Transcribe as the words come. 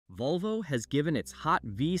Volvo has given its hot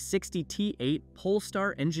V60 T8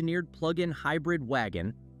 Polestar Engineered plug-in hybrid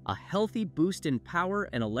wagon a healthy boost in power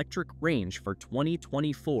and electric range for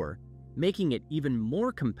 2024, making it even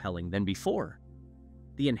more compelling than before.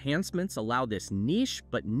 The enhancements allow this niche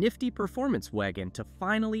but nifty performance wagon to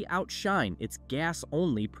finally outshine its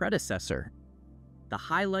gas-only predecessor. The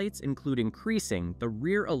highlights include increasing the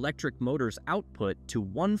rear electric motor's output to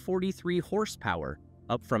 143 horsepower,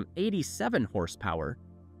 up from 87 horsepower,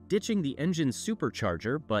 ditching the engine's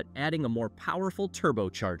supercharger but adding a more powerful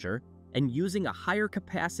turbocharger, and using a higher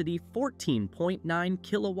capacity 14.9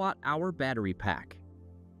 kilowatt-hour battery pack.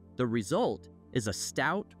 The result is a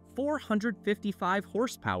stout 455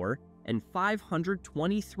 horsepower and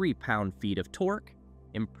 523 pound-feet of torque,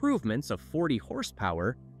 improvements of 40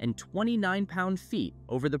 horsepower and 29 pound-feet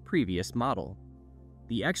over the previous model.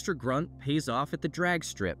 The extra grunt pays off at the drag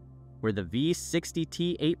strip, where the V60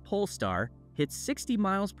 T8 Polestar hits 60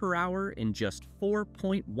 miles per hour in just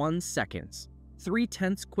 4.1 seconds,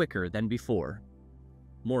 0.3 quicker than before.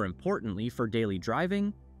 More importantly for daily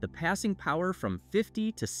driving, the passing power from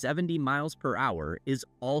 50 to 70 miles per hour is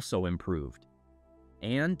also improved.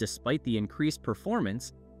 And despite the increased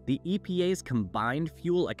performance, the EPA's combined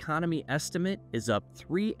fuel economy estimate is up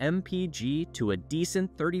 3 mpg to a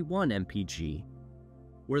decent 31 mpg.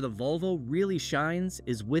 Where the Volvo really shines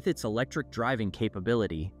is with its electric driving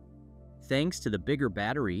capability. Thanks to the bigger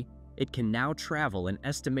battery, it can now travel an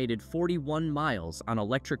estimated 41 miles on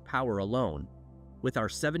electric power alone, with our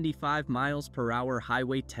 75 miles per hour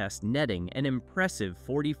highway test netting an impressive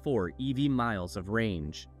 44 EV miles of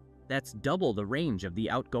range. That's double the range of the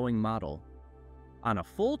outgoing model. On a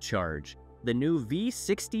full charge, the new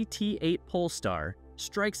V60 T8 Polestar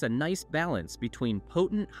strikes a nice balance between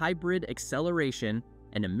potent hybrid acceleration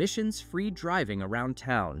and emissions-free driving around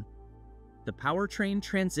town. The powertrain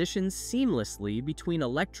transitions seamlessly between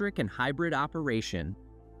electric and hybrid operation.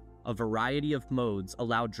 A variety of modes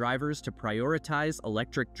allow drivers to prioritize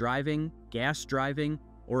electric driving, gas driving,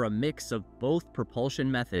 or a mix of both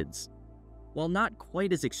propulsion methods. While not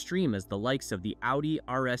quite as extreme as the likes of the Audi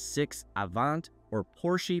RS6 Avant or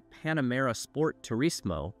Porsche Panamera Sport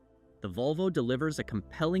Turismo, the Volvo delivers a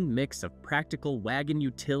compelling mix of practical wagon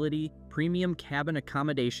utility, premium cabin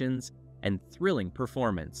accommodations, and thrilling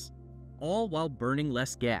performance, all while burning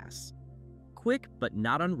less gas. Quick but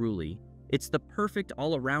not unruly, it's the perfect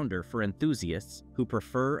all-arounder for enthusiasts who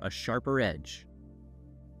prefer a sharper edge.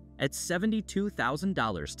 At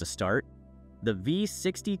 $72,000 to start, the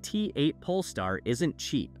V60 T8 Polestar isn't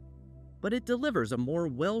cheap, but it delivers a more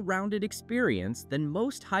well-rounded experience than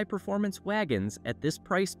most high-performance wagons at this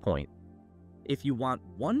price point. If you want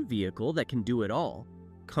one vehicle that can do it all,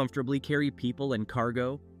 comfortably carry people and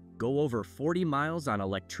cargo, go over 40 miles on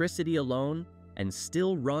electricity alone, and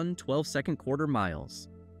still run 12-second quarter miles,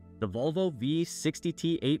 the Volvo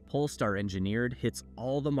V60 T8 Polestar Engineered hits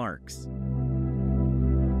all the marks.